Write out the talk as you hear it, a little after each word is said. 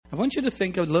I want you to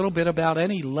think a little bit about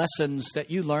any lessons that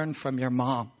you learned from your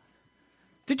mom.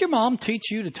 Did your mom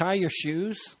teach you to tie your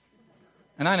shoes?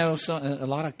 And I know a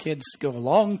lot of kids go a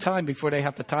long time before they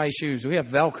have to tie shoes. We have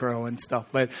Velcro and stuff.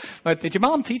 But did your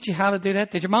mom teach you how to do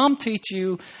that? Did your mom teach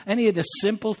you any of the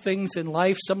simple things in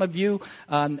life? Some of you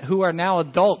who are now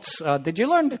adults, did you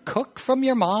learn to cook from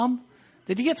your mom?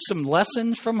 Did you get some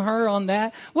lessons from her on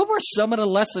that? What were some of the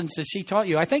lessons that she taught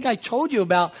you? I think I told you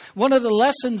about one of the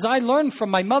lessons I learned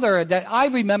from my mother that I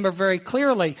remember very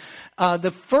clearly.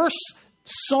 The first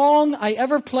song I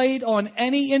ever played on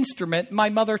any instrument, my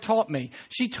mother taught me.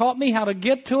 She taught me how to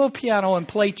get to a piano and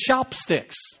play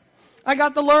chopsticks. I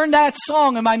got to learn that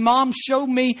song, and my mom showed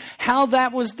me how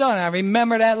that was done. I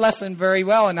remember that lesson very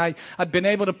well, and I've been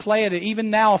able to play it. Even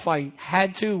now, if I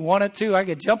wanted to, I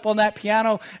could jump on that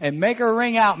piano and make her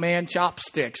ring out, man,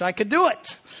 chopsticks. I could do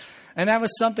it. And that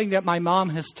was something that my mom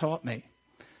has taught me.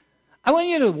 I want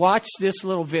you to watch this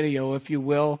little video, if you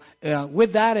will,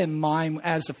 with that in mind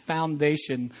as a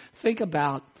foundation. Think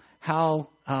about how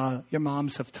your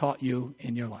moms have taught you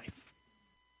in your life.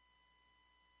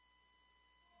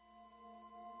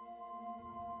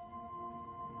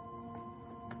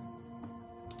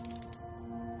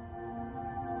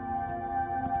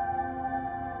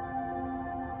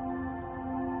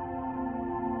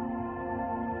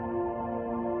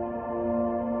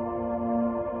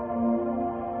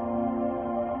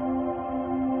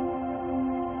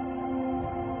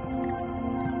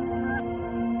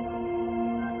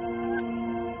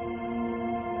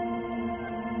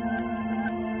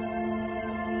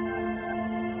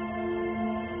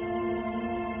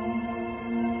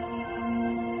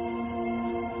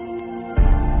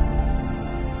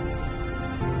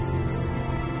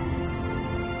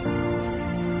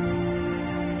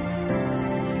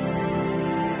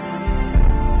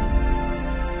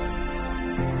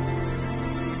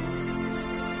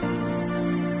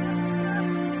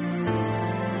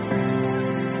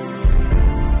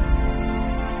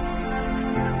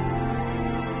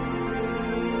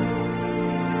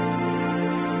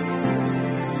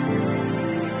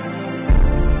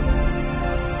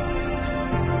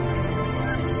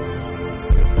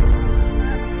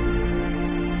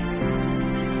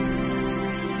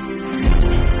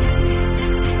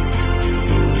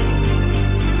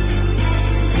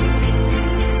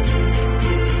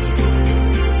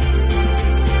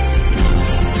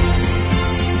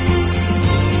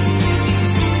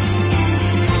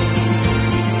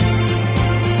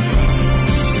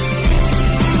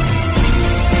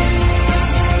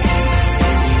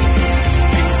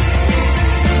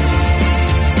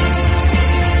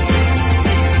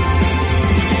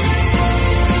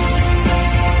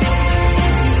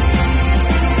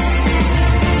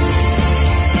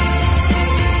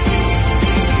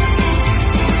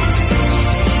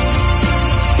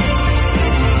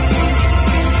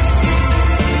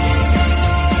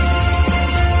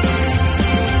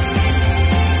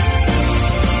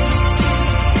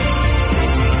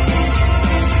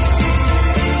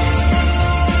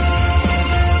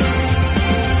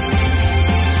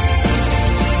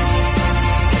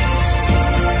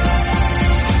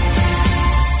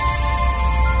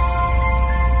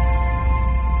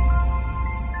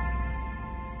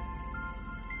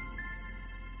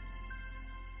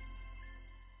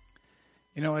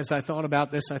 You know, as I thought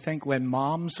about this, I think when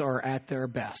moms are at their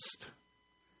best,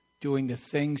 doing the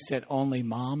things that only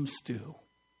moms do,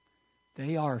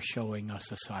 they are showing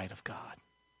us a side of God.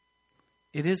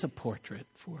 It is a portrait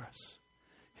for us.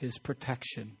 His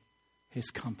protection, His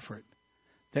comfort.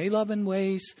 They love in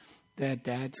ways that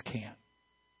dads can't.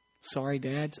 Sorry,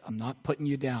 dads, I'm not putting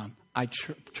you down.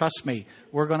 Trust me,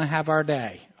 we're going to have our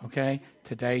day, okay?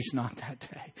 Today's not that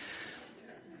day.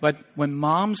 But when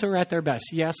moms are at their best,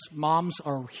 yes, moms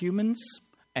are humans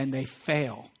and they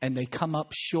fail and they come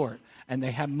up short and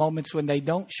they have moments when they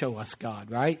don't show us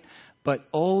God, right? But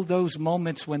all those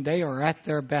moments when they are at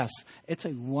their best, it's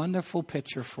a wonderful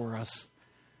picture for us.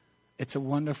 It's a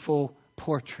wonderful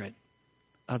portrait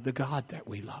of the God that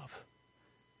we love.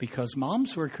 Because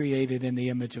moms were created in the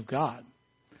image of God.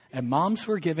 And moms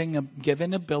were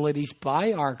given abilities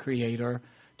by our Creator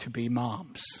to be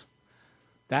moms.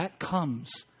 That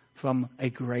comes from a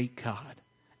great God.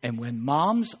 And when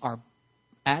moms are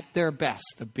at their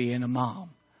best of being a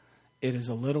mom, it is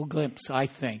a little glimpse, I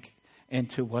think,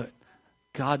 into what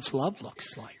God's love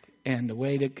looks like and the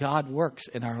way that God works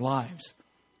in our lives.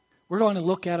 We're going to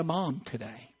look at a mom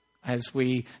today. As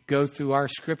we go through our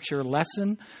scripture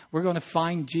lesson, we're going to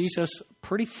find Jesus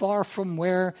pretty far from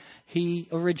where He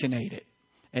originated.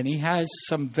 And he has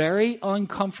some very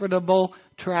uncomfortable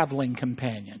traveling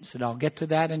companions. And I'll get to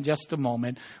that in just a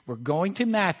moment. We're going to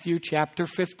Matthew chapter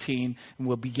 15, and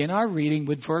we'll begin our reading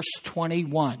with verse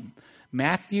 21.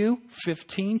 Matthew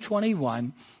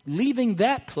 15:21. Leaving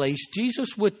that place,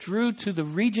 Jesus withdrew to the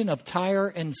region of Tyre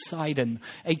and Sidon.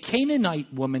 A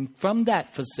Canaanite woman from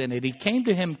that vicinity came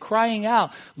to him crying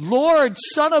out, "Lord,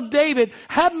 Son of David,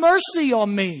 have mercy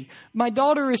on me. My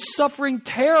daughter is suffering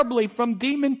terribly from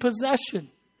demon possession."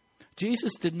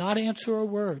 Jesus did not answer a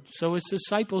word. So his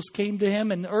disciples came to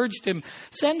him and urged him,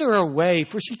 "Send her away,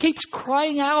 for she keeps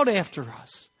crying out after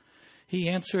us." He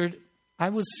answered, "I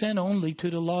was sent only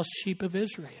to the lost sheep of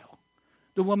Israel."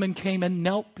 The woman came and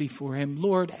knelt before him.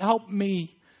 "Lord, help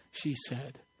me," she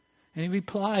said. And he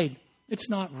replied, "It's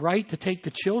not right to take the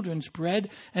children's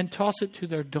bread and toss it to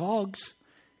their dogs."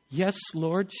 "Yes,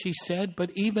 Lord," she said,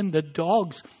 "but even the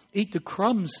dogs eat the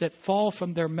crumbs that fall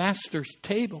from their master's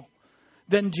table."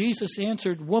 Then Jesus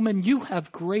answered, "Woman, you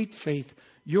have great faith.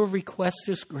 Your request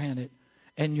is granted."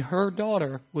 And her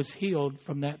daughter was healed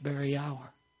from that very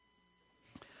hour.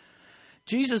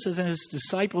 Jesus and his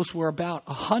disciples were about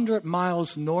 100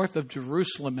 miles north of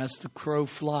Jerusalem as the crow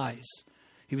flies.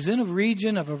 He was in a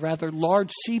region of a rather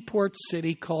large seaport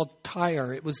city called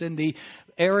Tyre. It was in the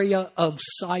area of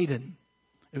Sidon.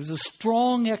 It was a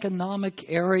strong economic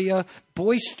area,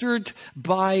 boistered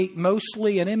by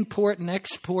mostly an import and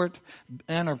export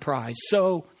enterprise.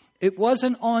 So it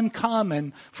wasn't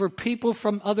uncommon for people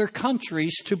from other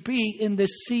countries to be in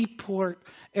this seaport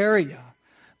area.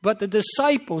 But the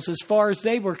disciples, as far as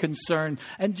they were concerned,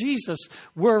 and Jesus,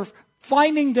 were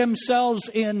finding themselves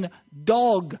in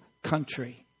dog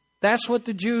country. That's what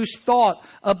the Jews thought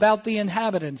about the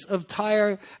inhabitants of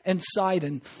Tyre and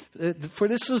Sidon. For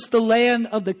this was the land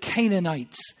of the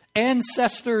Canaanites,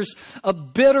 ancestors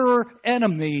of bitter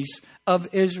enemies of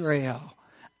Israel.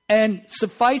 And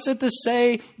suffice it to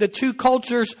say, the two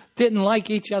cultures didn't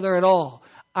like each other at all.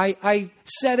 I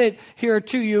said it here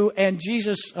to you, and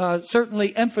Jesus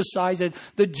certainly emphasized it.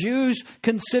 The Jews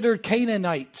considered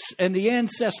Canaanites and the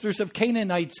ancestors of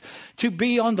Canaanites to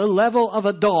be on the level of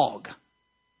a dog.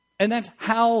 And that's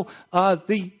how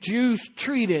the Jews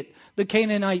treated the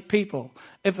Canaanite people.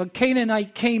 If a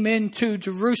Canaanite came into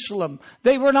Jerusalem,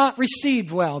 they were not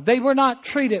received well. They were not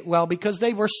treated well because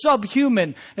they were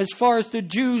subhuman as far as the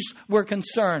Jews were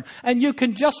concerned. And you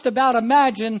can just about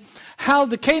imagine how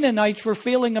the Canaanites were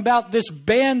feeling about this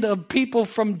band of people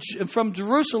from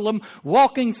Jerusalem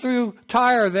walking through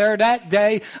Tyre there that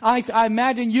day. I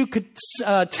imagine you could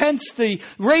sense the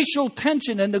racial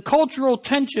tension and the cultural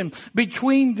tension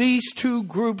between these two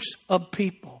groups of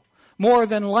people. More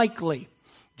than likely,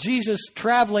 Jesus'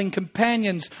 traveling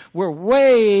companions were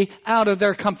way out of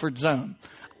their comfort zone.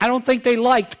 I don't think they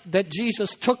liked that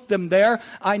Jesus took them there.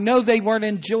 I know they weren't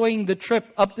enjoying the trip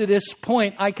up to this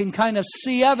point. I can kind of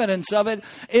see evidence of it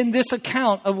in this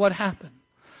account of what happened.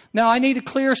 Now, I need to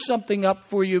clear something up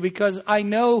for you because I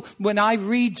know when I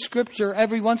read Scripture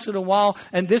every once in a while,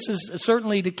 and this is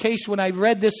certainly the case when I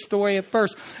read this story at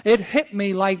first, it hit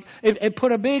me like it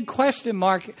put a big question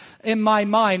mark in my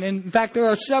mind. In fact, there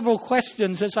are several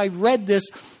questions as I read this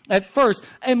at first.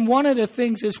 And one of the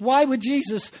things is, why would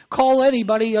Jesus call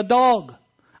anybody a dog?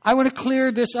 I want to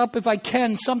clear this up if I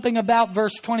can, something about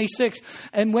verse 26.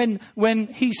 And when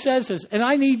he says this, and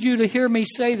I need you to hear me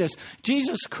say this,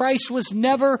 Jesus Christ was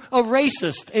never a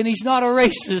racist, and he's not a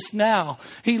racist now.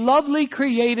 He lovingly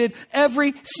created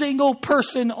every single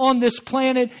person on this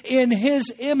planet in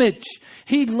his image.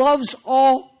 He loves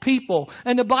all people.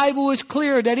 And the Bible is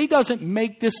clear that he doesn't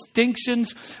make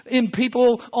distinctions in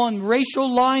people on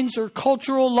racial lines or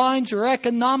cultural lines or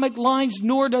economic lines,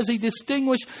 nor does he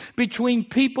distinguish between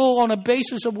people on a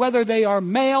basis of whether they are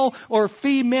male or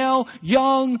female,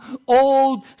 young,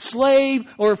 old,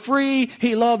 slave or free.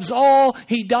 He loves all.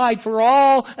 He died for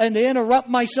all. And to interrupt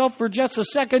myself for just a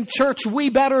second, church,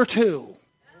 we better too.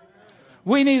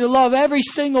 We need to love every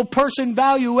single person,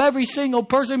 value every single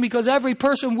person, because every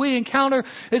person we encounter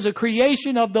is a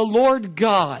creation of the Lord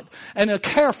God, and a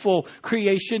careful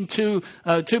creation to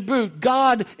boot.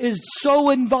 God is so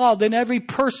involved in every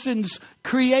person's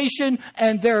creation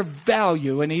and their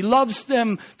value, and he loves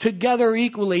them together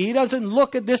equally. He doesn't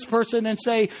look at this person and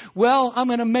say, well, I'm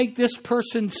going to make this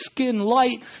person's skin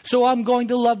light, so I'm going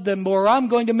to love them more. I'm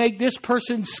going to make this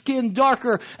person's skin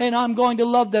darker, and I'm going to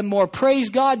love them more.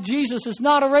 Praise God, Jesus is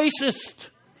not a racist.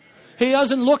 He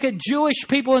doesn't look at Jewish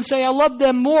people and say, I love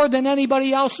them more than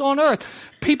anybody else on earth.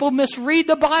 People misread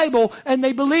the Bible and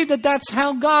they believe that that's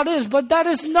how God is. But that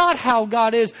is not how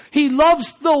God is. He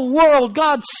loves the world.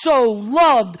 God so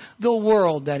loved the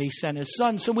world that He sent His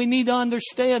Son. So we need to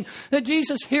understand that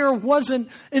Jesus here wasn't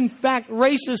in fact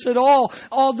racist at all.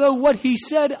 Although what He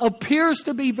said appears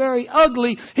to be very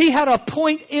ugly, He had a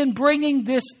point in bringing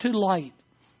this to light.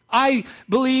 I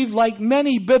believe, like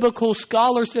many biblical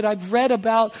scholars that I've read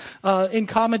about in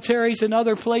commentaries and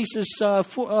other places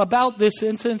about this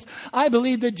instance, I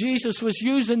believe that Jesus was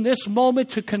using this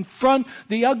moment to confront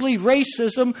the ugly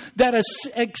racism that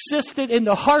existed in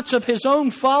the hearts of His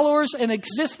own followers and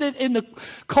existed in the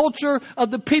culture of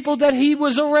the people that He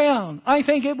was around. I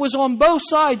think it was on both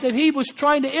sides that He was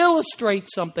trying to illustrate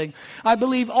something. I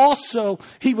believe also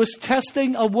He was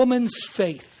testing a woman's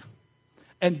faith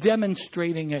and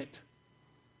demonstrating it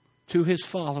to His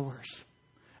followers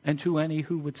and to any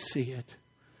who would see it.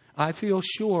 I feel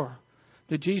sure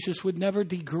that Jesus would never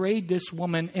degrade this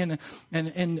woman in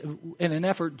an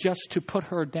effort just to put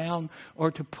her down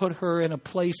or to put her in a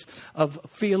place of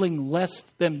feeling less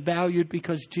than valued,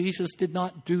 because Jesus did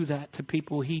not do that to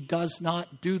people. He does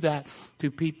not do that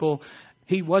to people.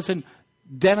 He wasn't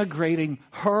denigrating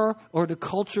her or the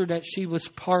culture that she was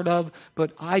part of,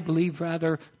 but I believe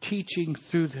rather teaching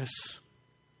through this.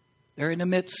 They're in the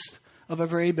midst of a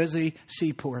very busy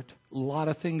seaport. A lot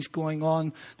of things going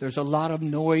on. There's a lot of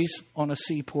noise on a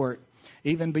seaport.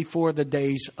 Even before the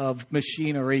days of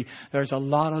machinery, there's a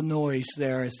lot of noise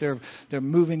there as they're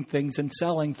moving things and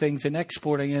selling things and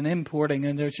exporting and importing.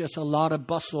 And there's just a lot of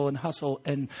bustle and hustle.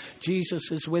 And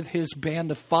Jesus is with His band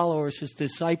of followers, His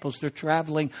disciples. They're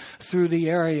traveling through the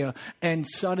area. And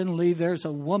suddenly there's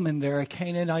a woman there, a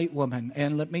Canaanite woman.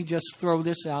 And let me just throw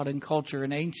this out in culture.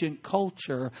 In ancient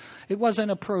culture, it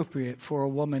wasn't appropriate for a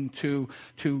woman to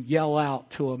yell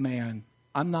out to a man.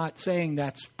 I'm not saying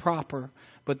that's proper,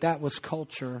 but that was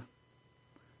culture.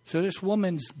 So this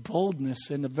woman's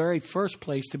boldness in the very first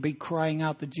place to be crying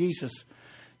out to Jesus,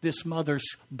 this mother's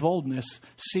boldness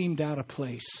seemed out of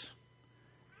place.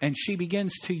 And she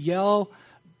begins to yell,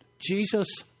 Jesus,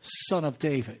 Son of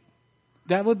David.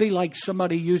 That would be like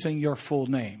somebody using your full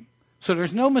name. So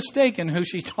there's no mistaking who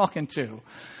she's talking to.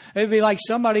 It'd be like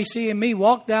somebody seeing me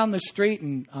walk down the street,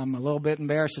 and I'm a little bit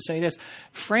embarrassed to say this,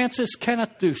 Francis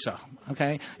Kenneth Dusa.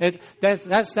 Okay,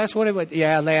 that's what it would.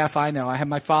 Yeah, laugh. I know. I have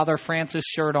my Father Francis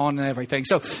shirt on and everything.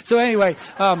 So anyway,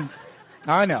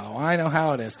 I know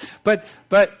how it is. But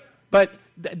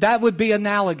that would be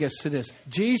analogous to this.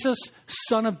 Jesus,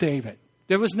 Son of David.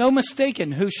 There was no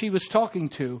mistaking who she was talking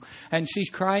to, and she's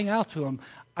crying out to Him,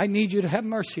 I need You to have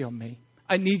mercy on me.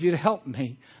 I need You to help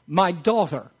me. My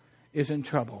daughter is in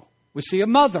trouble. We see a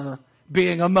mother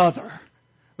being a mother.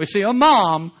 We see a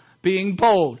mom being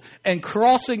bold and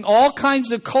crossing all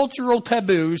kinds of cultural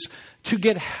taboos to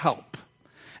get help.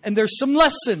 And there's some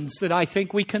lessons that I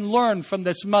think we can learn from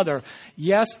this mother.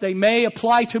 Yes, they may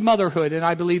apply to motherhood, and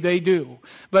I believe they do.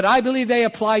 But I believe they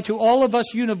apply to all of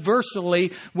us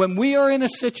universally when we are in a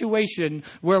situation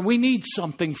where we need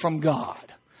something from God.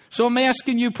 So I'm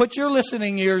asking you, put your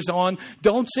listening ears on.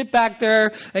 Don't sit back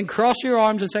there and cross your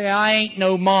arms and say, I ain't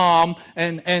no mom,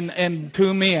 and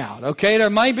tune me out. Okay? There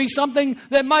might be something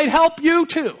that might help you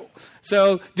too.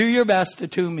 So do your best to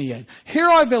tune me in. Here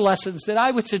are the lessons that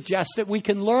I would suggest that we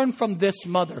can learn from this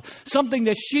mother. Something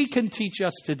that she can teach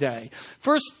us today.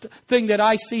 First thing that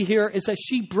I see here is that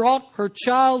she brought her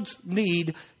child's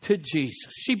need to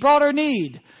Jesus. She brought her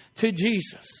need to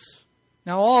Jesus.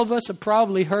 Now, all of us have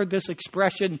probably heard this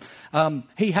expression,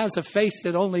 He has a face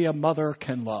that only a mother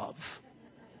can love.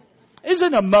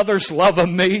 Isn't a mother's love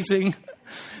amazing?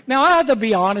 Now, I have to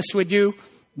be honest with you.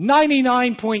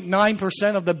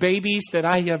 99.9% of the babies that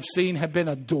I have seen have been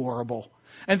adorable.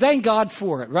 And thank God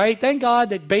for it, right? Thank God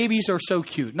that babies are so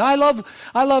cute. And I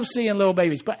love seeing little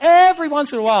babies. But every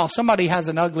once in a while, somebody has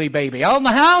an ugly baby out in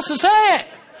the house to say it.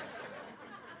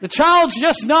 The child's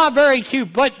just not very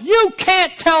cute, but you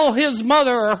can't tell his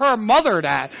mother or her mother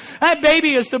that. That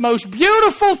baby is the most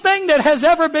beautiful thing that has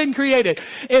ever been created.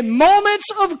 In moments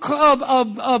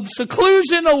of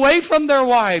seclusion away from their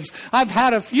wives, I've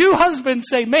had a few husbands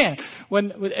say, man,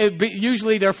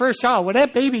 usually their first child, when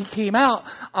that baby came out,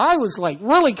 I was like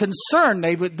really concerned.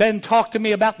 They would then talk to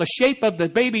me about the shape of the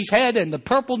baby's head and the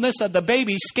purpleness of the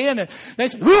baby's skin. And they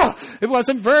said, it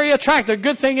wasn't very attractive.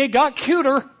 Good thing it got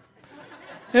cuter.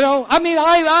 You know, I mean,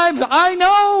 I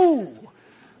know.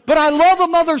 But I love a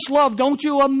mother's love, don't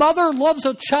you? A mother loves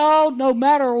a child no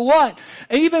matter what.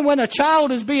 Even when a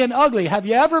child is being ugly. Have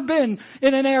you ever been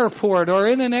in an airport or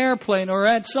in an airplane or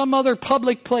at some other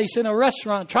public place in a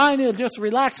restaurant trying to just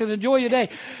relax and enjoy your day,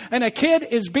 and a kid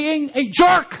is being a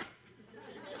jerk?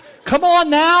 Come on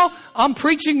now. I'm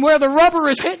preaching where the rubber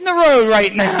is hitting the road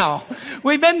right now.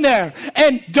 We've been there.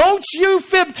 And don't you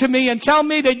fib to me and tell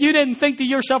me that you didn't think to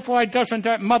yourself, why doesn't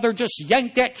that mother just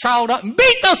yank that child up and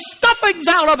beat the stuffings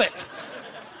out of it?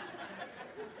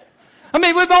 I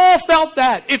mean, we've all felt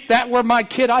that. If that were my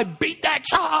kid, I'd beat that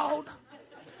child.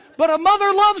 But a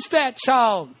mother loves that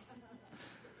child.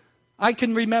 I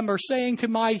can remember saying to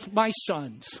my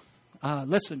sons,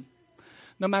 listen,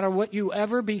 no matter what you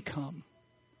ever become,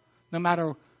 no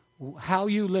matter how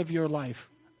you live your life,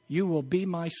 you will be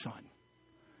my son,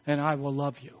 and I will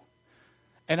love you.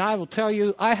 And I will tell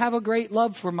you, I have a great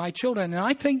love for my children, and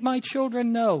I think my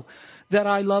children know that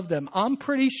I love them. I'm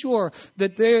pretty sure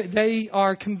that they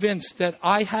are convinced that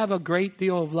I have a great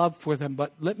deal of love for them.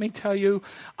 But let me tell you,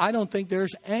 I don't think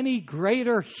there's any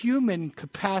greater human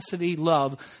capacity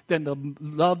love than the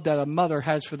love that a mother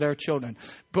has for their children.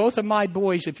 Both of my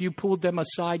boys, if you pulled them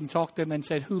aside and talked to them and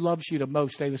said, who loves you the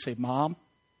most? They would say, Mom.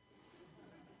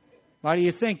 Why do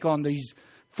you think on these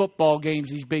football games,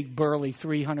 these big burly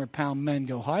 300-pound men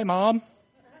go, hi, Mom?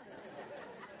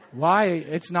 Why?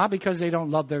 It's not because they don't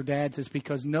love their dads. It's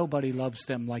because nobody loves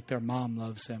them like their mom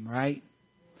loves them, right?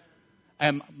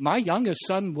 And my youngest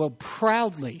son will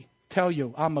proudly tell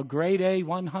you, I'm a grade A,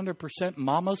 100%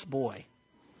 mama's boy.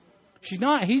 He's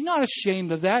not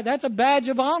ashamed of that. That's a badge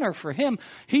of honor for him.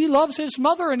 He loves his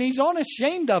mother and he's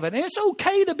unashamed of it. And it's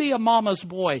okay to be a mama's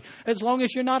boy as long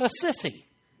as you're not a sissy.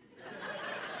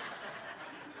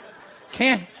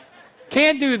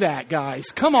 Can't do that, guys.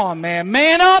 Come on, man.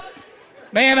 Man up.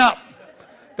 Man up.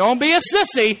 Don't be a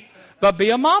sissy, but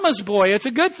be a mama's boy. It's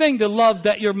a good thing to love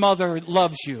that your mother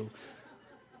loves you.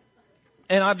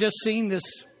 And I've just seen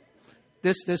this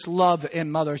love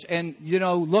in mothers. And, you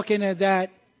know, looking at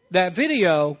that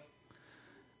video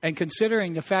and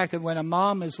considering the fact that when a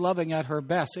mom is loving at her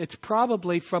best, it's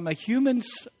probably from a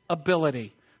human's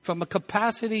ability, from a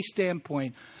capacity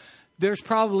standpoint, there's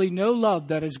probably no love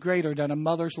that is greater than a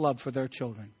mother's love for their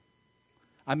children.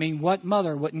 I mean, what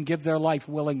mother wouldn't give their life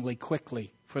willingly,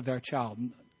 quickly for their child?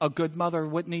 A good mother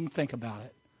wouldn't even think about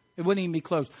it. It wouldn't even be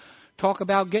close. Talk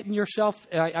about getting yourself,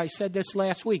 I said this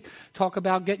last week, talk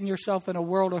about getting yourself in a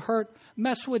world of hurt.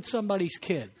 Mess with somebody's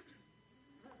kid.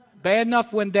 Bad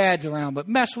enough when dad's around, but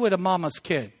mess with a mama's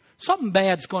kid. Something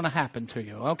bad's going to happen to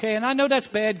you, okay? And I know that's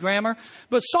bad grammar,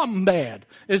 but something bad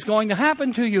is going to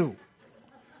happen to you.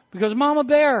 Because Mama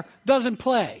Bear doesn't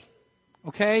play.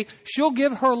 Okay? She'll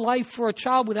give her life for a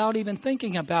child without even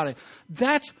thinking about it.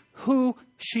 That's who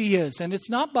she is. And it's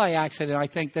not by accident, I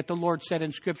think, that the Lord said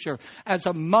in Scripture, as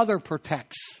a mother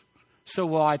protects, so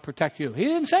will I protect you. He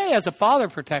didn't say as a father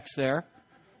protects there.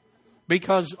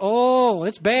 Because,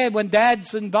 it's bad when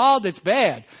dad's involved. It's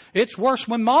bad. It's worse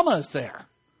when mama is there.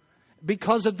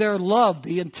 Because of their love,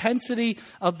 the intensity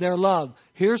of their love.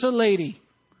 Here's a lady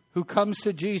who comes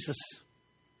to Jesus.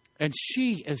 And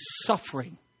she is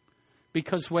suffering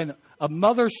because when a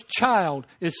mother's child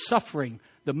is suffering,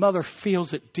 the mother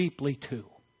feels it deeply too.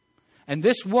 And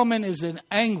this woman is in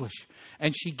anguish.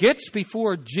 And she gets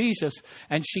before Jesus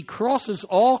and she crosses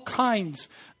all kinds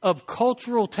of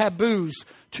cultural taboos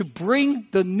to bring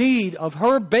the need of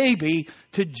her baby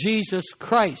to Jesus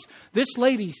Christ. This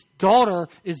lady's daughter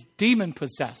is demon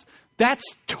possessed. That's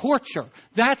torture.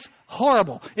 That's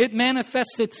horrible. It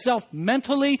manifests itself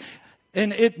mentally.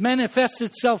 And it manifests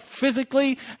itself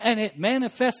physically, and it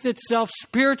manifests itself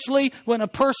spiritually. When a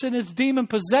person is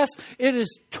demon-possessed, it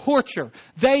is torture.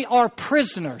 They are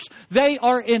prisoners. They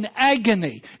are in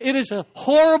agony. It is a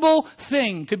horrible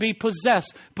thing to be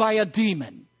possessed by a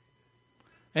demon.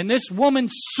 And this woman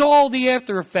saw the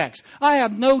after effects. I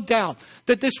have no doubt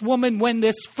that this woman, when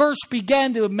this first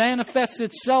began to manifest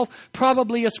itself,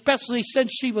 probably especially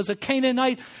since she was a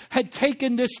Canaanite, had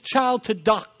taken this child to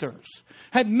doctors.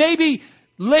 Had maybe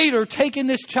later taken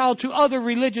this child to other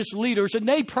religious leaders, and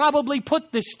they probably put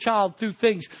this child through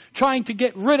things, trying to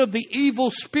get rid of the evil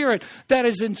spirit that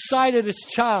is inside of this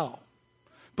child.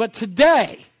 But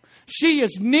today, she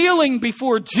is kneeling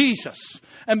before Jesus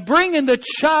and bringing the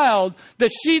child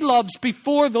that she loves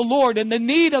before the Lord and the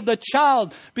need of the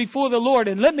child before the Lord.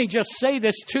 And let me just say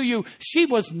this to you. She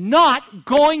was not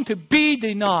going to be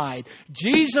denied.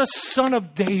 Jesus, Son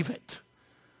of David,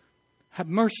 have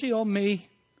mercy on me.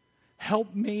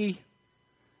 Help me.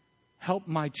 Help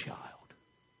my child.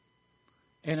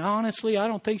 And honestly, I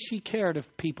don't think she cared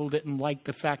if people didn't like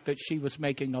the fact that she was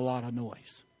making a lot of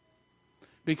noise.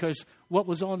 because what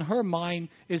was on her mind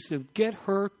is to get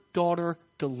her daughter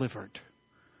delivered.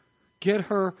 Get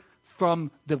her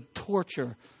from the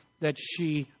torture that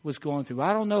she was going through.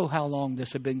 I don't know how long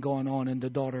this had been going on in the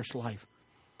daughter's life,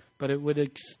 but it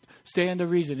would stand to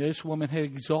reason this woman had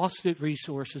exhausted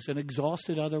resources and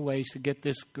exhausted other ways to get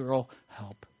this girl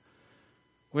help.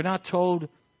 We're not told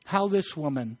how this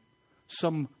woman,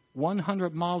 some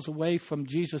 100 miles away from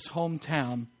Jesus'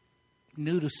 hometown,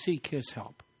 knew to seek his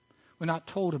help. We're not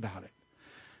told about it.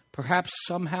 Perhaps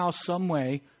somehow, some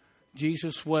way,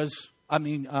 the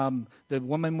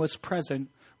woman was present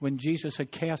when Jesus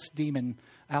had cast demon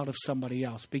out of somebody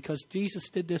else, because Jesus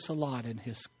did this a lot in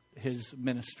his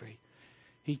ministry.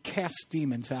 He cast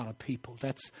demons out of people.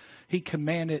 He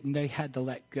commanded, and they had to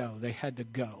let go. They had to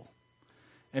go.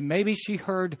 And maybe she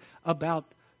heard about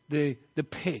the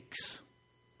pigs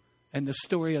and the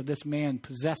story of this man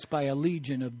possessed by a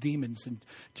legion of demons, and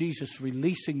Jesus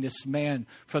releasing this man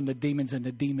from the demons and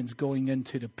the demons going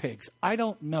into the pigs. I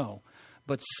don't know,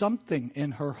 but something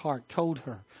in her heart told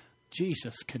her,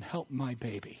 Jesus can help my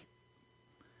baby.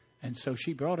 And so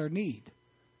she brought her need.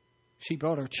 She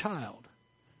brought her child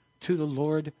to the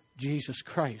Lord Jesus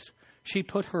Christ. She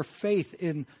put her faith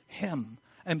in him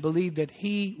and believed that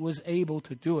he was able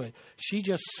to do it. She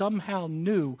just somehow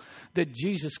knew that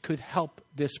Jesus could help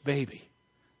this baby.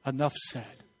 Enough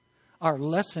said. Our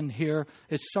lesson here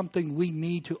is something we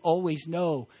need to always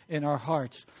know in our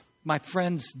hearts. My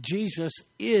friends, Jesus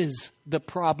is the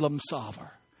problem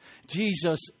solver.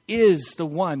 Jesus is the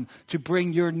one to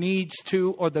bring your needs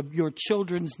to, or your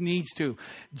children's needs to.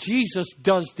 Jesus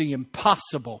does the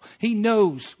impossible. He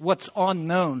knows what's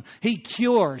unknown. He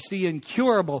cures the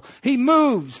incurable. He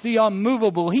moves the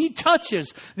unmovable. He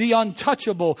touches the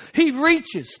untouchable. He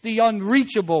reaches the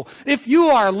unreachable. If you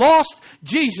are lost,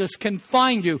 Jesus can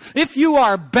find you. If you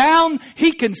are bound,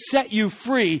 he can set you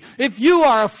free. If you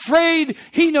are afraid,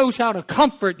 he knows how to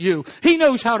comfort you. He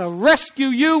knows how to rescue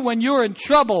you when you're in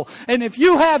trouble. And if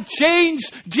you have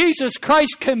chains, Jesus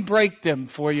Christ can break them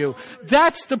for you.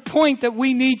 That's the point that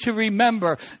we need to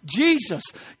remember. Jesus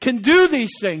can do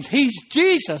these things. He's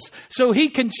Jesus. So he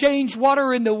can change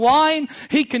water into wine.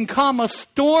 He can calm a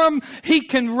storm. He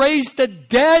can raise the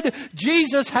dead.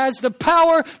 Jesus has the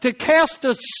power to cast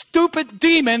a stupid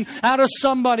demon out of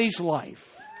somebody's life.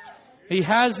 He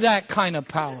has that kind of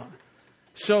power.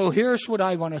 So here's what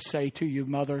I want to say to you,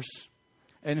 mothers.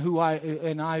 And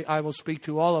I will speak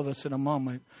to all of us in a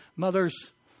moment. Mothers,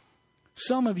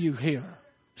 some of you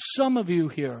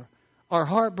here are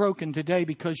heartbroken today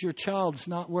because your child's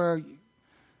not where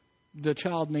the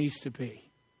child needs to be.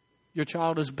 Your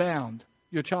child is bound.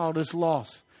 Your child is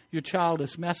lost. Your child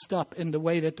is messed up in the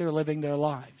way that they're living their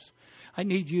lives. I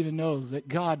need you to know that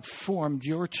God formed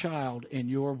your child in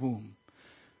your womb.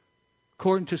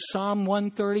 According to Psalm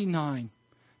 139,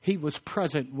 he was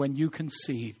present when you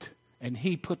conceived. And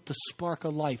he put the spark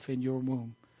of life in your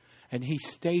womb. And he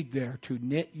stayed there to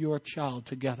knit your child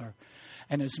together.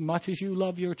 And as much as you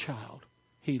love your child,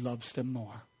 he loves them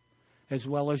more. As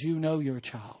well as you know your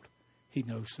child, he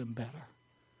knows them better.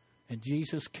 And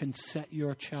Jesus can set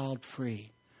your child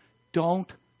free.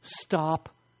 Don't stop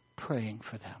praying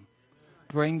for them.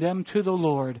 Bring them to the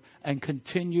Lord and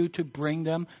continue to bring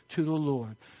them to the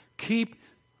Lord. Keep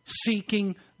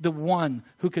seeking the one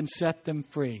who can set them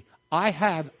free. I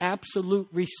have absolute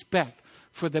respect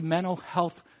for the mental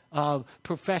health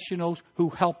professionals who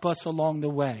help us along the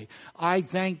way. I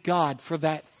thank God for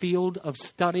that field of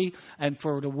study and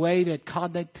for the way that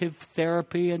cognitive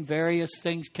therapy and various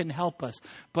things can help us.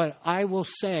 But I will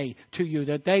say to you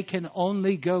that they can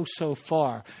only go so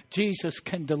far. Jesus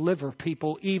can deliver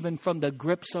people even from the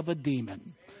grips of a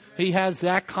demon. He has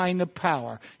that kind of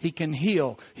power. He can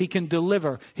heal. He can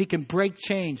deliver. He can break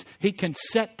chains. He can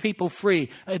set people free.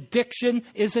 Addiction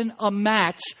isn't a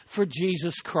match for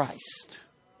Jesus Christ.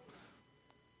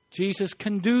 Jesus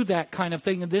can do that kind of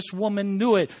thing. And this woman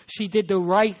knew it. She did the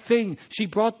right thing. She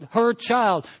brought her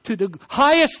child to the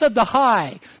highest of the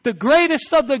high, the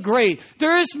greatest of the great.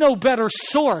 There is no better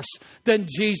source than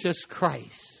Jesus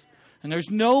Christ. And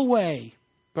there's no way,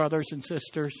 brothers and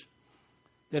sisters,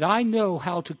 that I know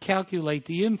how to calculate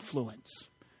the influence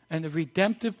and the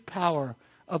redemptive power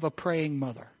of a praying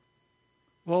mother.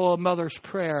 Well, a mother's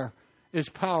prayer is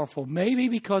powerful, maybe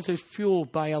because it's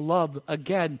fueled by a love,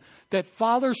 again, that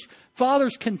fathers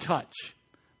can touch.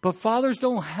 But fathers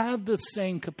don't have the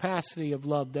same capacity of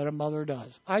love that a mother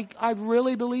does. I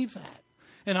really believe that.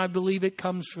 And I believe it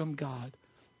comes from God.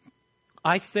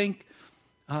 I think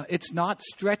it's not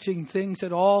stretching things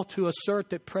at all to assert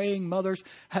that praying mothers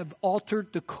have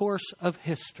altered the course of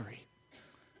history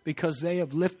because they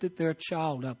have lifted their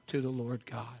child up to the Lord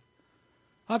God.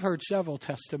 I've heard several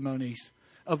testimonies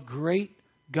of great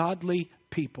godly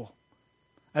people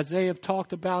as they have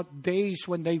talked about days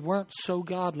when they weren't so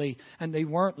godly and they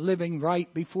weren't living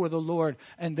right before the Lord,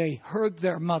 and they heard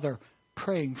their mother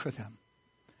praying for them.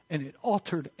 And it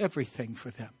altered everything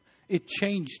for them. It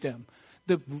changed them.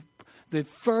 The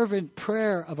fervent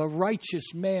prayer of a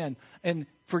righteous man, and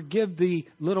forgive the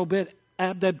little bit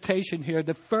adaptation here,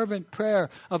 the fervent prayer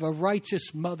of a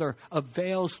righteous mother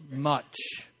avails much.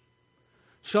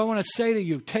 So I want to say to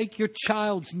you, take your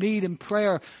child's need in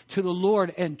prayer to the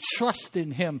Lord and trust in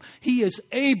Him. He is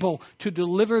able to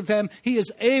deliver them. He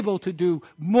is able to do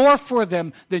more for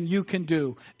them than you can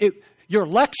do. Your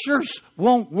lectures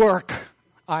won't work.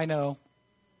 I know.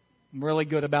 I'm really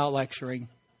good about lecturing.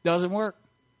 Doesn't work.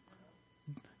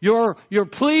 Your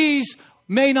pleas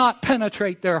may not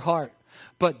penetrate their heart,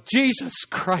 but Jesus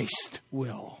Christ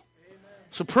will.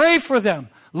 So pray for them.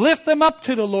 Lift them up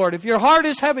to the Lord. If your heart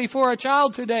is heavy for a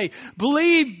child today,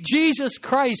 believe Jesus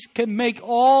Christ can make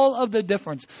all of the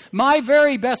difference. My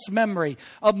very best memory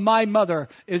of my mother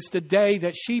is the day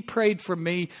that she prayed for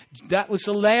me. That was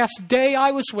the last day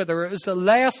I was with her. It was the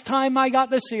last time I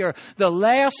got to see her. The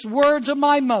last words of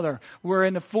my mother were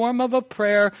in the form of a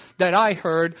prayer that I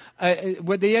heard,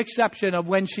 with the exception of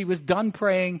when she was done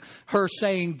praying, her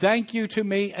saying thank you to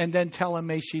me and then telling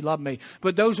me she loved me.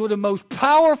 But those were the most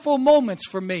powerful moments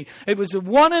for me. It was the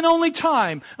one and only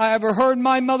time I ever heard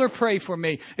my mother pray for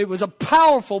me. It was a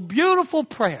powerful, beautiful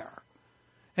prayer.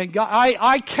 And God,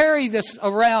 I carry this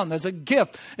around as a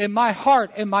gift in my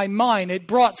heart and my mind. It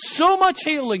brought so much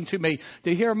healing to me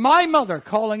to hear my mother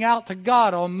calling out to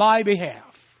God on my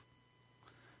behalf.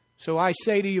 So I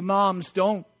say to you, moms,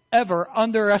 don't ever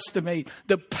underestimate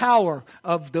the power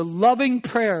of the loving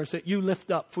prayers that you lift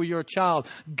up for your child.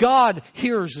 God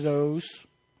hears those.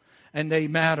 And they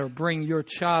matter. Bring your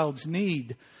child's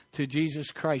need to Jesus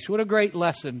Christ. What a great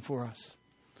lesson for us.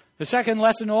 The second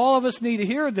lesson, all of us need to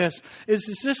hear this,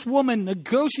 is this woman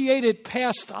negotiated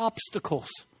past obstacles.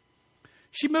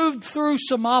 She moved through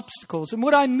some obstacles. And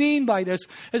what I mean by this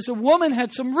is the woman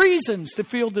had some reasons to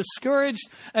feel discouraged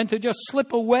and to just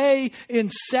slip away in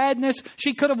sadness.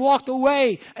 She could have walked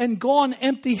away and gone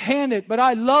empty-handed. But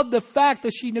I love the fact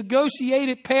that she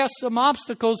negotiated past some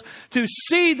obstacles to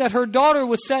see that her daughter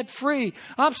was set free.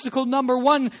 Obstacle number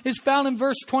 1 is found in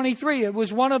verse 23. It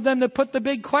was one of them that put the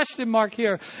big question mark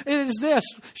here. It is this.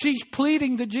 She's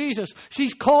pleading to Jesus.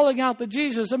 She's calling out to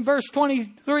Jesus. And verse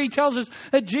 23 tells us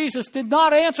that Jesus did not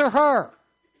answer her.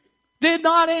 Did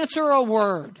not answer a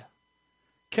word.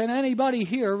 Can anybody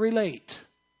here relate?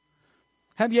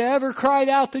 Have you ever cried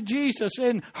out to Jesus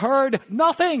and heard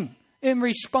nothing in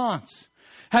response?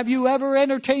 Have you ever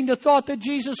entertained the thought that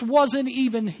Jesus wasn't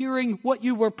even hearing what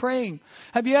you were praying?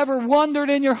 Have you ever wondered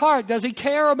in your heart, does He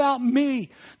care about me?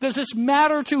 Does this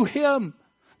matter to Him?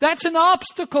 That's an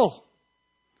obstacle.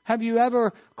 Have you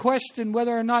ever questioned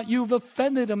whether or not you've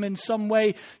offended Him in some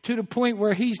way to the point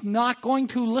where He's not going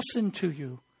to listen to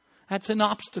you? That's an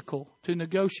obstacle to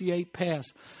negotiate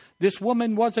past. This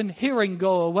woman wasn't hearing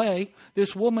go away.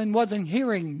 This woman wasn't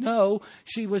hearing no.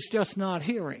 She was just not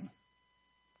hearing.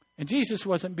 And Jesus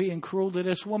wasn't being cruel to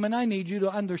this woman. I need you to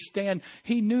understand,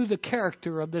 He knew the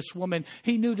character of this woman.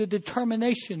 He knew the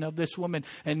determination of this woman.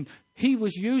 And He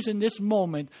was using this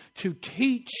moment to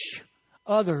teach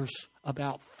others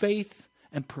about faith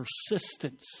and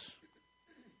persistence.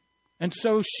 And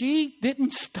so she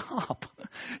didn't stop.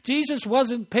 Jesus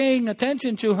wasn't paying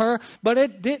attention to her, but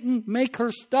it didn't make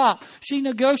her stop. She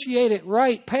negotiated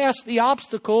right past the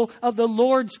obstacle of the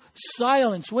Lord's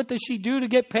silence. What does she do to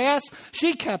get past?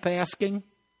 She kept asking.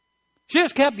 She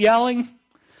just kept yelling.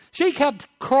 She kept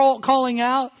calling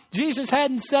out. Jesus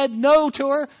hadn't said no to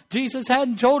her. Jesus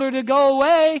hadn't told her to go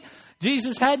away.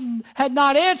 Jesus had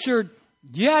not answered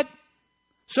yet.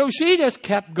 So she just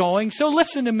kept going. So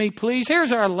listen to me, please.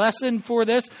 Here's our lesson for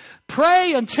this.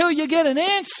 Pray until you get an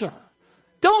answer.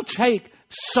 Don't take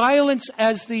silence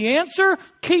as the answer.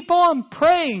 Keep on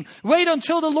praying. Wait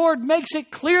until the Lord makes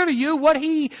it clear to you what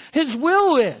His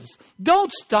will is.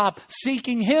 Don't stop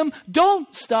seeking Him.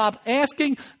 Don't stop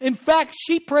asking. In fact,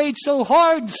 she prayed so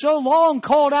hard, so long,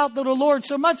 called out to the Lord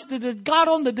so much that it got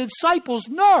on the disciples'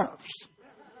 nerves.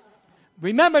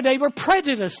 Remember, they were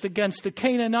prejudiced against the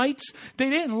Canaanites.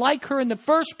 They didn't like her in the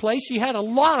first place. She had a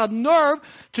lot of nerve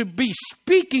to be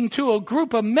speaking to a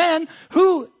group of men.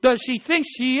 Who does she think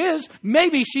she is?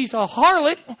 Maybe she's a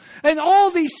harlot. And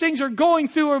all these things are going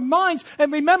through her minds.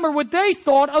 And remember what they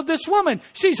thought of this woman.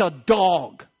 She's a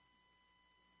dog.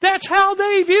 That's how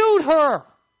they viewed her.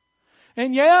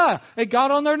 And yeah, it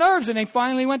got on their nerves. And they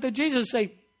finally went to Jesus and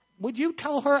say, would you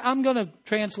tell her, I'm going to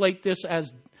translate this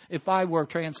as if I were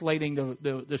translating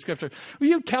the scripture. Will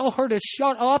you tell her to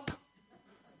shut up?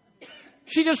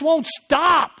 She just won't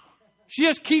stop. She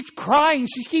just keeps crying.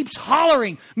 She keeps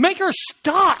hollering. Make her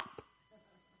stop.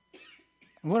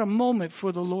 What a moment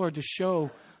for the Lord to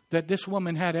show that this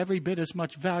woman had every bit as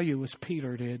much value as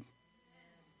Peter did.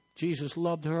 Jesus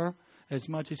loved her as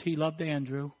much as he loved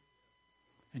Andrew.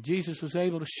 And Jesus was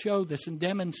able to show this and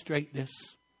demonstrate this.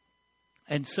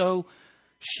 And so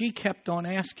she kept on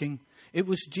asking. It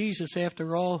was Jesus,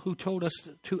 after all, who told us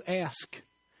to ask,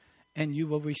 and you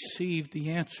will receive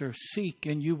the answer. Seek,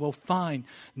 and you will find.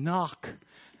 Knock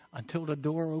until the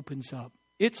door opens up.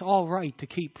 It's all right to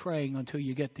keep praying until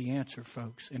you get the answer,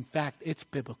 folks. In fact, it's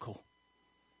biblical.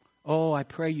 Oh, I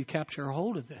pray you capture a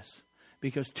hold of this,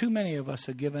 because too many of us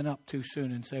have given up too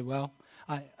soon and say, well,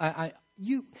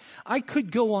 I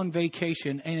could go on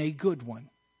vacation, and a good one,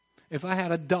 if I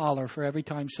had $1 for every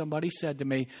time somebody said to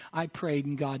me, I prayed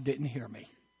and God didn't hear me.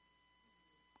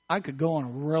 I could go on a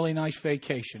really nice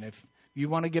vacation. If you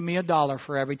want to give me $1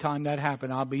 for every time that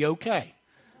happened, I'll be okay.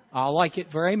 I'll like it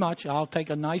very much. I'll take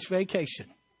a nice vacation.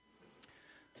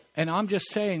 And I'm just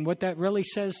saying what that really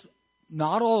says,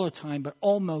 not all the time, but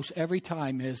almost every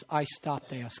time, is I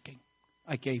stopped asking.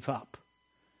 I gave up.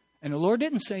 And the Lord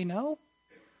didn't say no.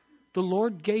 The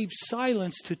Lord gave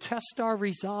silence to test our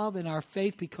resolve and our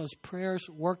faith, because prayers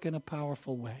work in a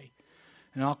powerful way.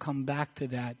 And I'll come back to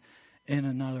that in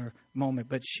another moment.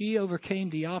 But she overcame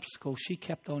the obstacle. She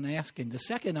kept on asking. The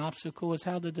second obstacle was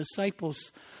how the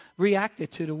disciples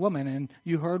reacted to the woman. And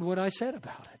you heard what I said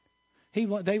about it.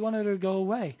 They wanted her to go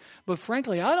away. But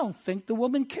frankly, I don't think the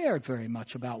woman cared very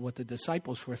much about what the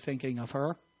disciples were thinking of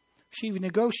her. She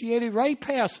negotiated right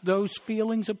past those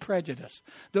feelings of prejudice,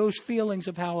 those feelings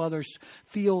of how others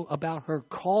feel about her,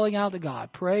 calling out to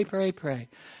God, pray, pray, pray.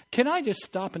 Can I just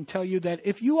stop and tell you that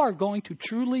if you are going to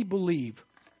truly believe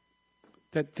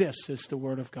that this is the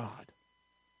Word of God,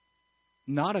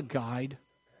 not a guide,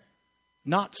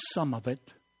 not some of it,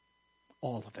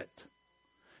 all of it.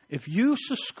 If you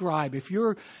subscribe, if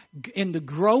you're in the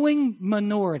growing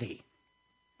minority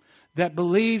that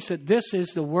believes that this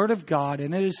is the Word of God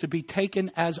and it is to be taken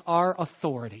as our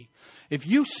authority, if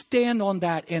you stand on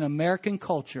that in American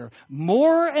culture,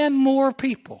 more and more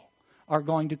people are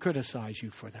going to criticize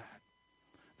you for that.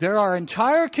 There are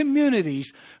entire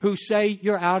communities who say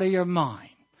you're out of your mind.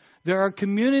 There are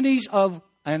communities of,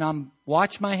 and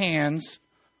watch my hands,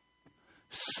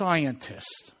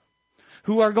 scientists,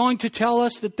 who are going to tell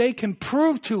us that they can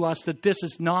prove to us that this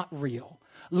is not real.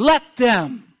 Let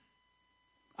them.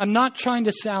 I'm not trying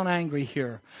to sound angry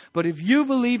here, but if you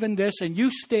believe in this and you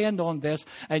stand on this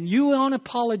and you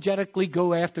unapologetically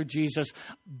go after Jesus,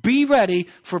 be ready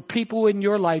for people in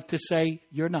your life to say,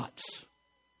 you're nuts.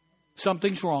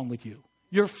 Something's wrong with you.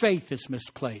 Your faith is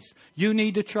misplaced. You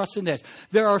need to trust in this.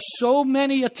 There are so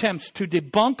many attempts to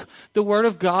debunk the Word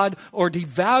of God or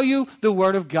devalue the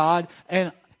Word of God,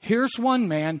 and here's one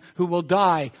man who will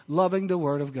die loving the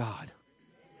Word of God.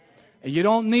 And you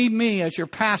don't need me as your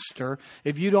pastor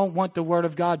if you don't want the Word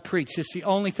of God preached. It's the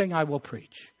only thing I will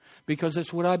preach, because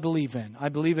it's what I believe in. I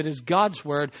believe it is God's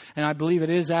Word, and I believe it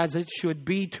is as it should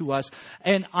be to us.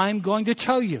 And I'm going to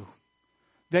tell you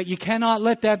that you cannot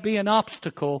let that be an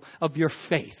obstacle of your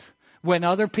faith. When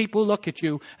other people look at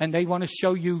you and they want to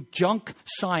show you junk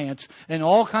science and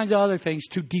all kinds of other things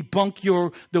to debunk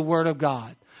the Word of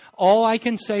God. All I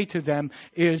can say to them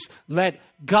is, let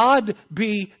God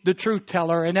be the truth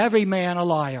teller and every man a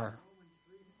liar.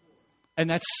 And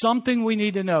that's something we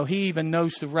need to know. He even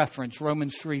knows the reference,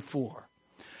 Romans 3:4.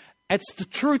 It's the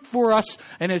truth for us,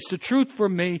 and it's the truth for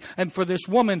me. And for this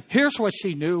woman, here's what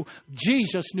she knew.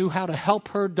 Jesus knew how to help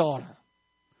her daughter.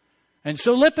 And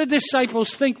so let the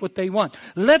disciples think what they want.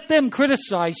 Let them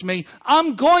criticize me.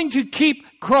 I'm going to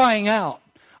keep crying out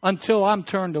until I'm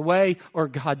turned away or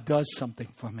God does something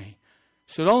for me.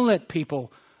 So don't let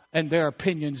people and their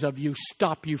opinions of you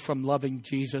stop you from loving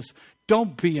Jesus.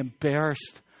 Don't be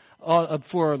embarrassed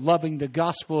for loving the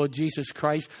gospel of Jesus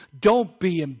Christ. Don't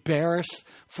be embarrassed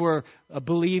for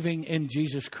believing in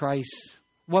Jesus Christ.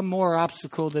 One more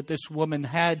obstacle that this woman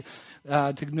had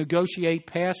to negotiate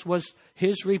past was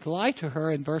his reply to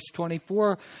her in verse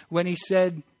 24 when he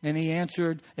said, and he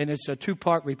answered, and it's a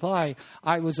two-part reply,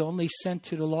 I was only sent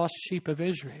to the lost sheep of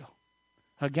Israel.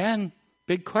 Again,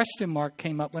 big question mark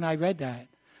came up when I read that,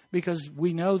 because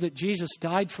we know that Jesus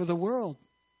died for the world.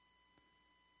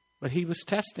 But he was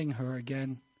testing her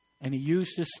again, and he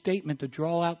used this statement to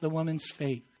draw out the woman's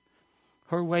faith.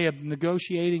 Her way of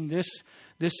negotiating this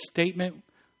statement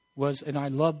was, and I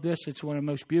love this, it's one of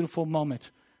the most beautiful moments.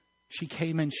 She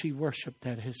came and she worshiped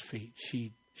at his feet.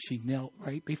 She knelt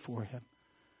right before him.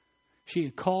 She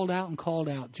had called out and called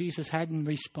out. Jesus hadn't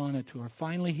responded to her.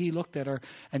 Finally, he looked at her,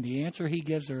 and the answer he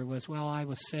gives her was, well, I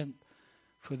was sent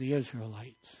for the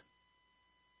Israelites.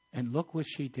 And look what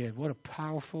she did. What a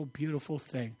powerful, beautiful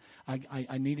thing.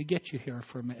 I need to get you here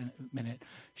for a minute.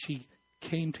 She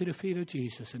came to the feet of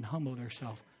Jesus and humbled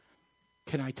herself.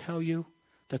 Can I tell you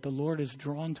that the Lord is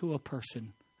drawn to a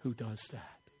person who does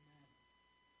that?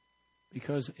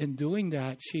 Because in doing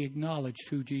that, she acknowledged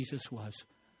who Jesus was.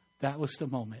 That was the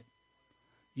moment.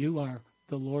 You are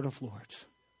the Lord of Lords.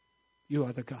 You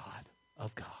are the God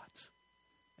of gods.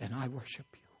 And I worship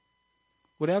you.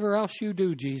 Whatever else you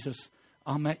do, Jesus,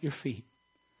 I'm at your feet.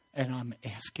 And I'm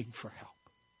asking for help.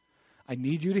 I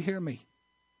need you to hear me.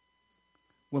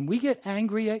 When we get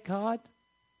angry at God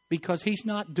because He's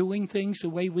not doing things the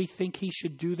way we think He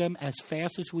should do them, as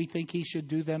fast as we think He should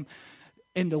do them,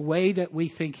 in the way that we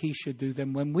think He should do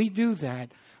them, when we do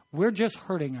that, we're just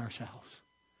hurting ourselves.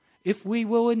 If we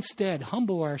will instead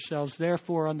humble ourselves,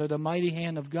 therefore, under the mighty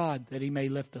hand of God, that He may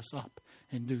lift us up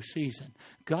in due season,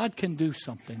 God can do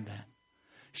something then.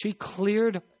 She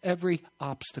cleared every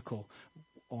obstacle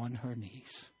on her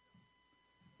knees.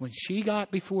 When she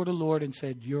got before the Lord and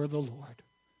said, you're the Lord,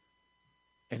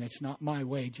 and it's not my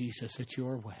way, Jesus, it's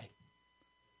your way.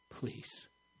 Please,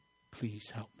 please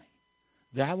help me.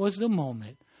 That was the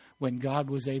moment when God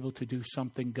was able to do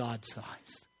something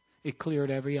God-sized. It cleared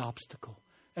every obstacle.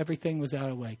 Everything was out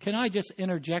of the way. Can I just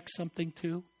interject something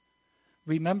too?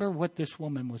 Remember what this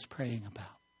woman was praying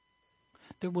about.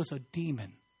 There was a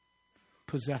demon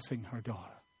possessing her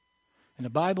daughter. And the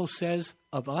Bible says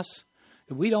of us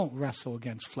that we don't wrestle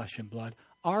against flesh and blood.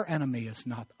 Our enemy is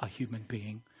not a human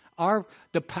being.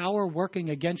 The power working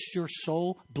against your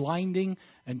soul, blinding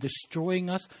and destroying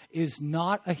us, is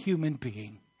not a human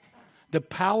being. The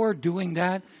power doing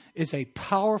that is a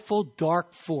powerful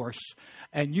dark force,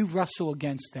 and you wrestle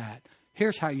against that.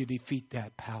 Here's how you defeat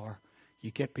that power.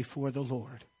 You get before the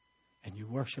Lord, and you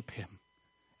worship Him,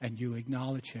 and you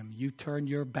acknowledge Him. You turn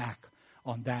your back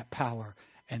on that power,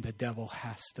 and the devil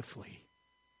has to flee.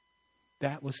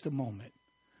 That was the moment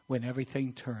when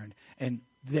everything turned. And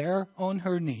there on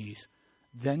her knees,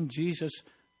 then Jesus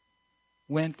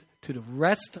went to the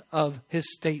rest of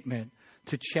His statement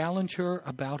to challenge her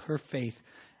about her faith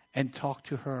and talk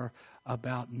to her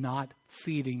about not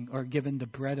feeding or giving the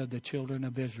bread of the children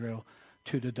of Israel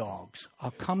to the dogs.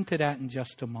 I'll come to that in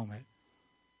just a moment.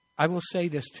 I will say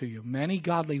this to you. Many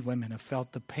godly women have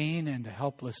felt the pain and the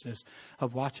helplessness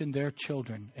of watching their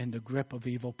children in the grip of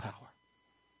evil power.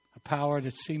 A power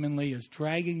that seemingly is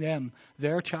dragging them,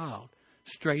 their child,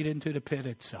 straight into the pit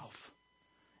itself.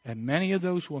 And many of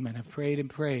those women have prayed and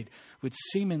prayed with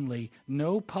seemingly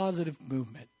no positive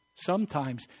movement.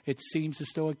 Sometimes it seems as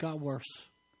though it got worse.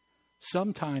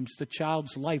 Sometimes the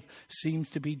child's life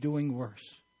seems to be doing worse.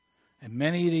 And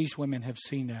many of these women have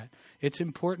seen that. It's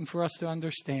important for us to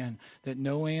understand that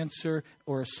no answer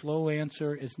or a slow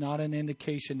answer is not an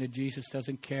indication that Jesus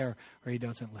doesn't care or He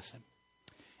doesn't listen.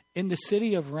 In the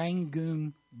city of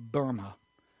Rangoon, Burma,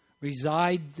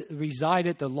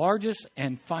 resided the largest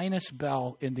and finest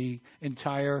bell in the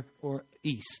entire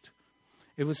East.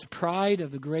 It was the pride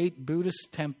of the great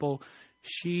Buddhist temple,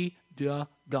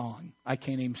 Shidagong. I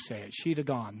can't even say it.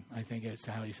 Shidagong, I think is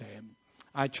how you say it.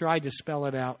 I tried to spell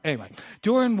it out. Anyway,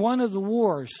 during one of the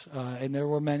wars, and there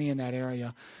were many in that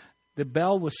area, the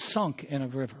bell was sunk in a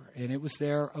river, and it was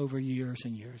there over years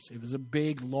and years. It was a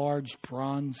big, large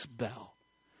bronze bell.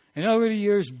 And over the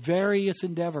years, various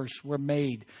endeavors were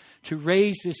made to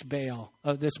raise this bell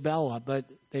up, but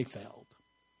they failed.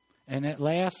 And at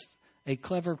last, a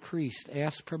clever priest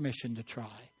asked permission to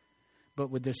try, but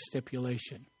with this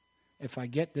stipulation: if I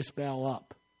get this bell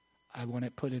up, I want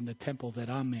it put in the temple that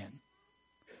I'm in.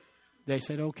 They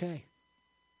said, okay.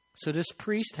 So this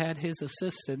priest had his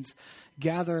assistants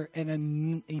gather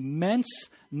an immense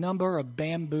number of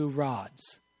bamboo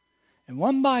rods. And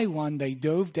one by one, they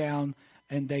dove down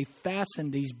and they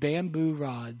fastened these bamboo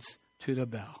rods to the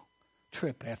bell.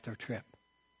 Trip after trip,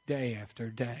 day after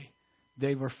day,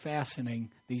 they were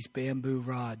fastening these bamboo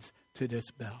rods to this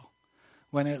bell.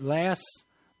 When at last,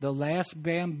 the last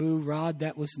bamboo rod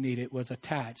that was needed was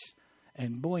attached,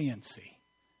 and buoyancy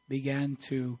began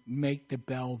to make the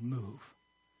bell move.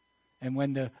 And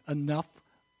when enough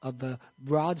of the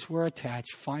rods were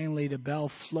attached, finally the bell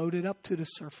floated up to the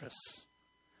surface.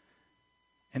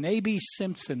 And A.B.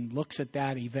 Simpson looks at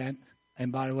that event,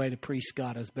 and by the way, the priest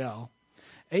got his bell.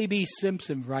 A.B.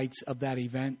 Simpson writes of that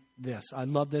event this. I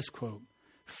love this quote.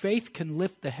 Faith can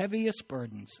lift the heaviest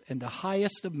burdens and the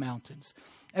highest of mountains.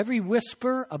 Every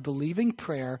whisper of believing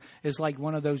prayer is like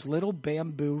one of those little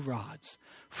bamboo rods.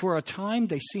 For a time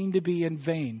they seem to be in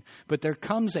vain, but there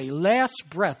comes a last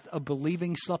breath of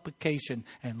believing supplication,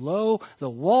 and lo, the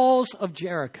walls of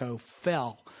Jericho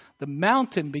fell. The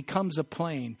mountain becomes a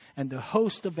plain, and the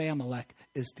host of Amalek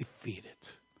is defeated.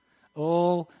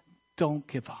 Oh, don't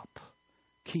give up.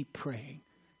 Keep praying.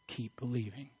 Keep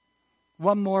believing.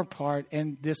 One more part,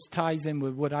 and this ties in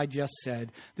with what I just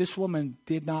said. This woman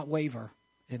did not waver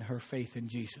in her faith in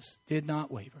Jesus. Did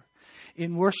not waver.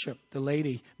 In worship, the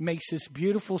lady makes this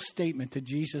beautiful statement to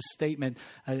Jesus' statement,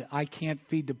 I can't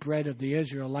feed the bread of the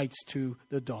Israelites to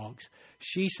the dogs.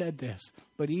 She said this,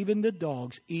 but even the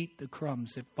dogs eat the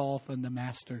crumbs that fall from the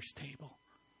master's table.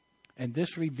 And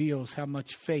this reveals how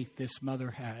much faith this mother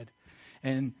had.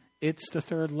 And it's the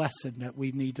third lesson that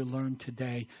we need to learn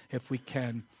today if we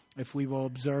can, if we will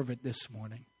observe it this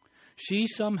morning. She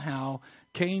somehow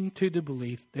came to the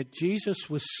belief that Jesus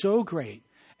was so great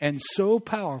and so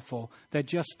powerful that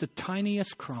just the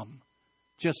tiniest crumb,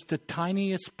 just the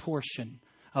tiniest portion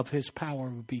of his power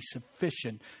would be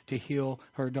sufficient to heal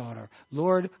her daughter.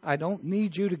 Lord, I don't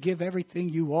need you to give everything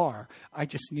you are. I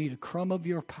just need a crumb of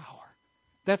your power.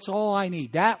 That's all I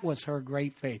need. That was her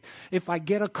great faith. If I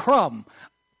get a crumb,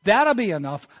 that'll be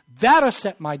enough. That'll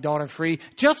set my daughter free.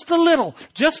 Just a little,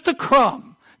 just a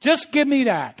crumb. Just give me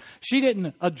that. She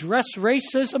didn't address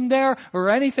racism there or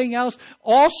anything else.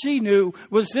 All she knew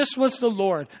was this was the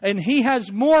Lord, and He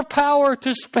has more power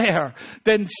to spare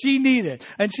than she needed.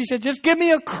 And she said, just give me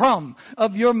a crumb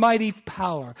of your mighty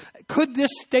power. Could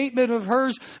this statement of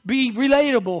hers be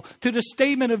relatable to the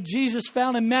statement of Jesus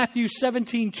found in Matthew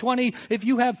 17:20? If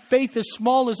you have faith as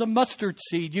small as a mustard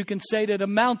seed, you can say to the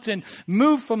mountain,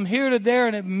 move from here to there,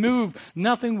 and it moved.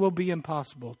 Nothing will be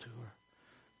impossible to her.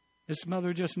 This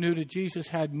mother just knew that Jesus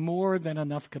had more than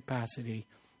enough capacity,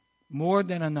 more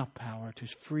than enough power to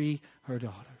free her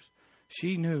daughters.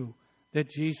 She knew that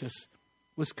Jesus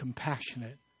was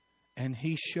compassionate, and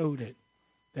He showed it,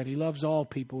 that He loves all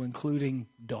people, including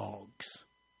dogs.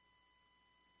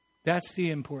 That's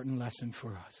the important lesson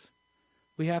for us.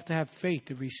 We have to have faith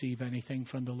to receive anything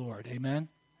from the Lord. Amen?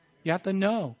 You have to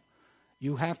know.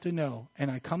 You have to know. And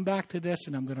I come back to this,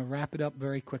 and I'm going to wrap it up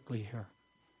very quickly here.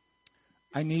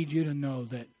 I need you to know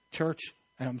that church,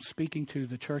 and I'm speaking to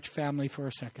the church family for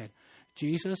a second,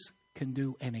 Jesus can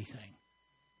do anything.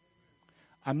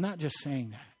 I'm not just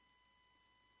saying that.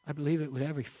 I believe it with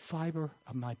every fiber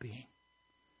of my being.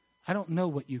 I don't know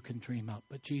what you can dream up,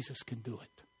 but Jesus can do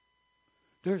it.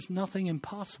 There's nothing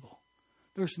impossible.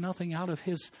 There's nothing out of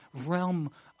His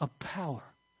realm of power.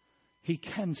 He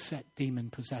can set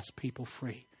demon-possessed people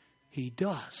free. He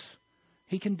does.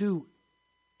 He can do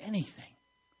anything.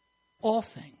 All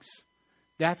things.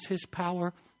 That's His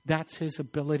power. That's His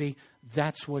ability.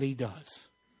 That's what He does.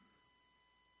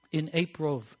 In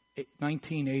April of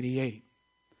 1988,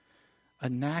 a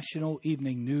national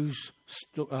evening news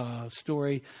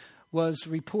story was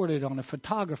reported on a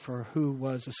photographer who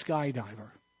was a skydiver.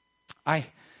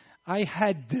 I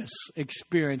had this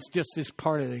experience, just this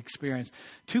part of the experience.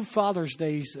 2 Father's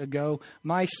Days ago,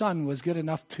 my son was good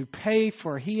enough to pay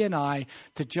for he and I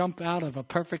to jump out of a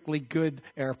perfectly good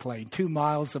airplane 2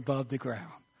 miles above the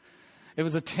ground. It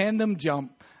was a tandem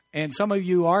jump, and some of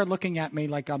you are looking at me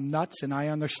like I'm nuts, and I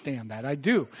understand that. I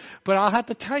do. But I'll have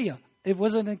to tell you, it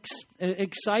was an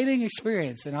exciting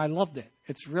experience, and I loved it.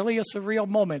 It's really a surreal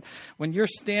moment when you're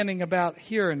standing about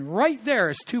here, and right there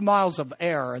is 2 miles of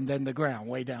air and then the ground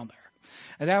way down there.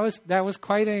 And that was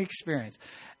quite an experience.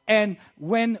 And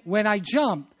when I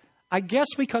jumped, I guess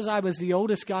because I was the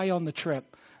oldest guy on the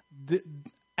trip,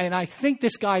 and I think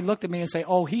this guy looked at me and said,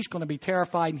 oh, he's going to be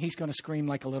terrified and he's going to scream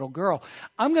like a little girl.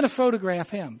 I'm going to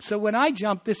photograph him. So when I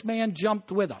jumped, this man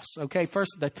jumped with us. Okay,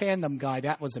 first the tandem guy,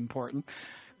 that was important.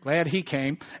 Glad he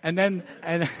came. And then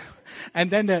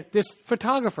this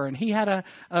photographer, and he had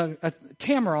a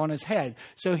camera on his head.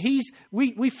 So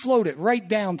we floated right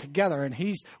down together, and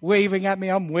he's waving at me.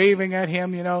 I'm waving at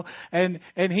him,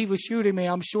 and he was shooting me.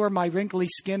 I'm sure my wrinkly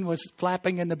skin was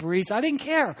flapping in the breeze. I didn't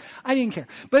care.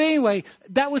 But anyway,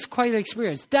 that was quite an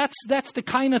experience. That's the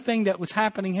kind of thing that was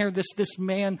happening here. This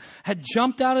man had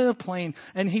jumped out of the plane,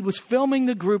 and he was filming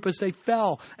the group as they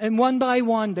fell. And one by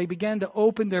one, they began to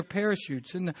open their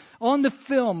parachutes. And on the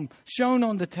film shown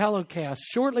on the telecast,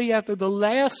 shortly after the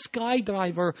last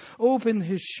skydiver opened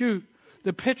his chute,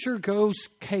 the picture goes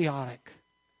chaotic.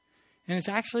 And it's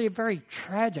actually a very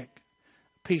tragic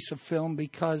piece of film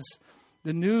because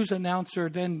the news announcer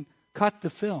then cut the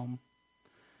film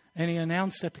and he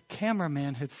announced that the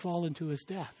cameraman had fallen to his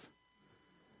death.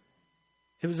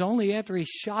 It was only after he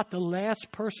shot the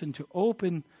last person to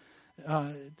open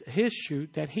his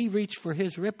chute that he reached for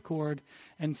his ripcord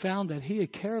and found that he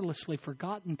had carelessly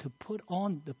forgotten to put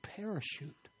on the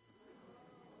parachute.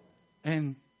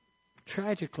 And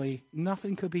tragically,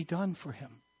 nothing could be done for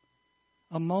him.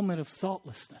 A moment of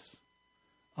thoughtlessness,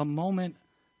 a moment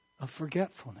of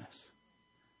forgetfulness,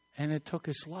 and it took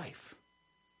his life.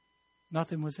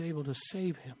 Nothing was able to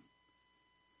save him.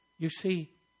 You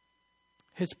see,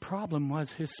 his problem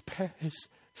was his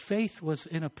faith was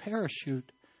in a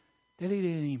parachute that he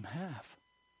didn't even have.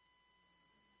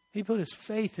 He put his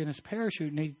faith in his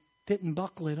parachute and he didn't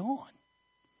buckle it on.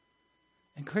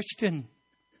 And Christian,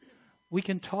 we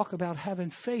can talk about having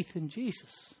faith in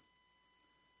Jesus.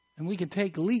 And we can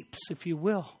take leaps, if you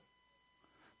will.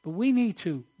 But we need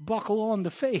to buckle on the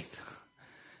faith.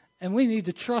 And we need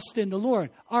to trust in the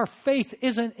Lord. Our faith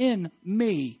isn't in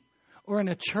me or in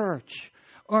a church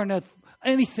or in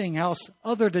anything else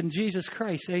other than Jesus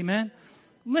Christ. Amen?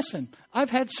 Listen, I've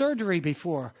had surgery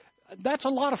before. That's a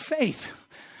lot of faith.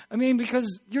 I mean,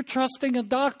 because you're trusting a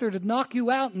doctor to knock you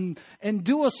out and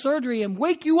do a surgery and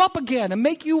wake you up again and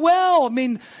make you well. I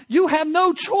mean, you have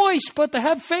no choice but to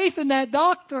have faith in that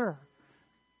doctor.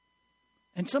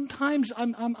 And sometimes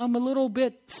I'm a little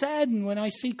bit saddened when I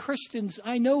see Christians.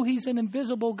 I know He's an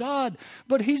invisible God,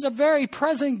 but He's a very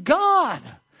present God.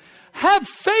 Have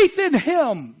faith in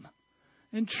Him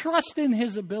and trust in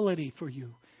His ability for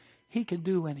you. He can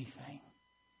do anything.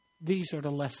 These are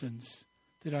the lessons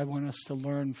that I want us to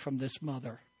learn from this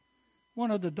mother.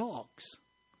 One of the dogs.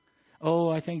 Oh,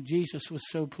 I think Jesus was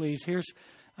so pleased.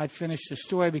 I finished the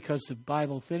story because the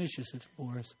Bible finishes it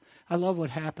for us. I love what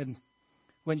happened.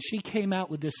 When she came out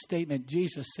with this statement,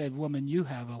 Jesus said, "Woman, you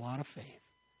have a lot of faith.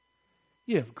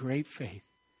 You have great faith."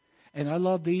 And I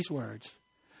love these words.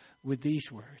 With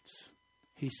these words,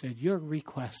 He said, "Your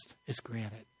request is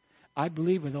granted." I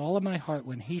believe with all of my heart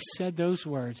when He said those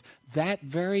words, that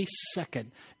very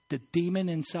second, the demon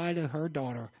inside of her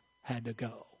daughter had to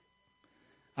go.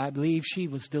 I believe she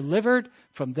was delivered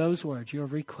from those words. Your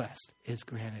request is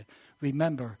granted.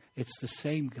 Remember, it's the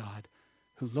same God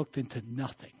who looked into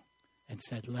nothing and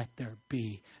said, "Let there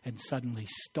be," and suddenly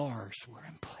stars were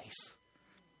in place.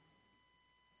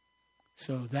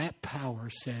 So that power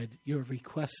said, "Your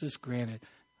request is granted."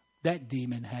 That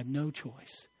demon had no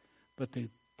choice but to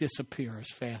disappear as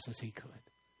fast as he could.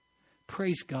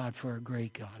 Praise God for a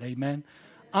great God. Amen.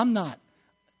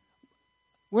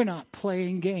 We're not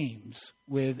playing games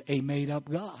with a made-up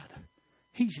God.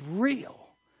 He's real,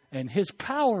 and His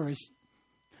power is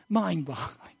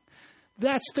mind-boggling.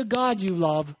 That's the God you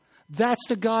love. That's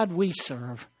the God we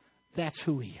serve. That's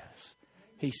who He is.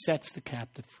 He sets the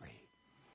captive free.